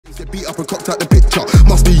Get beat up and cocked out the picture.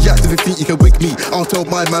 Must be active if you think you can wig me. I'll tell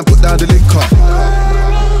my man, put down the liquor.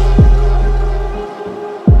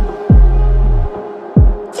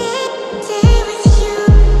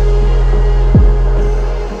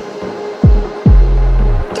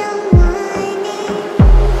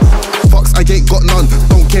 I ain't got none,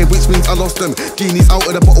 don't care which means I lost them. Genie's out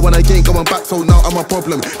of the bottle when I ain't going back, so now I'm a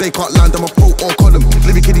problem. They can't land, I'm a pro or column.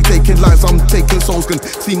 Living kiddie taking lives, I'm taking souls. Can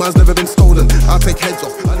see man's never been stolen. I take heads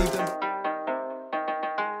off, I leave them.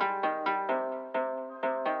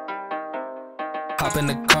 Hop in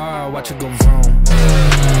the car, watch it go vroom.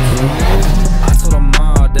 I told her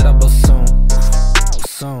mom that I blow soon.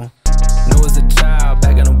 Soon. Knew as a child,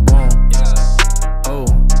 back in the womb. Oh,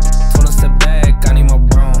 told her step back, I need my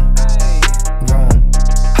broom.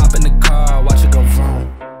 Hop in the car, watch it go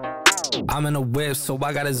vroom. I'm in a whip, so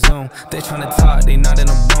I gotta zoom. They tryna talk, they not in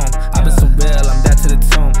a room. I've been so real, I'm dead to the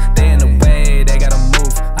tomb. They in the way, they gotta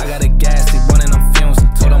move. I got a gas, they running on fumes.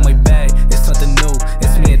 Told them way back, it's something new.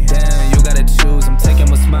 It's me and Dan, you gotta choose. I'm taking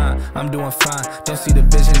what's mine, I'm doing fine. Don't see the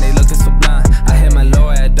vision, they looking so blind. I hit my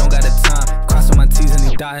lawyer, don't got the time. Crossing my T's and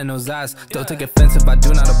he dotting those eyes. Don't take offense if I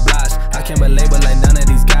do not oblige. I can't belabor like none of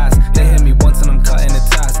these guys. They hit me once and I'm cutting the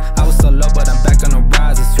ties. I was so low, but I'm back on the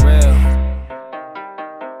rise, it's real.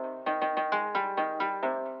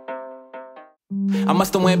 I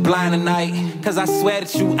must've went blind tonight, cause I swear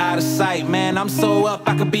that you out of sight. Man, I'm so up,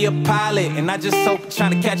 I could be a pilot, and I just hope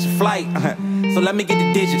trying to catch a flight. So let me get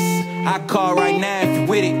the digits, I call right now if you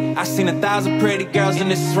with it. I seen 1,000 pretty girls in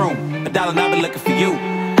this room, $1 I've been looking for you.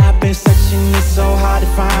 I've been searching, it's so hard to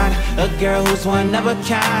find a girl who's one of a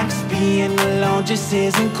kind, cause being alone just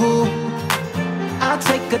isn't cool. I'll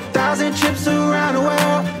take 1,000 trips around the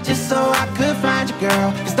world, just so I could find you,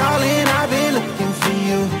 girl. Cause darling, I've been looking for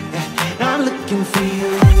you, yeah. I'm looking for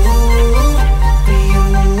you, for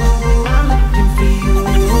you.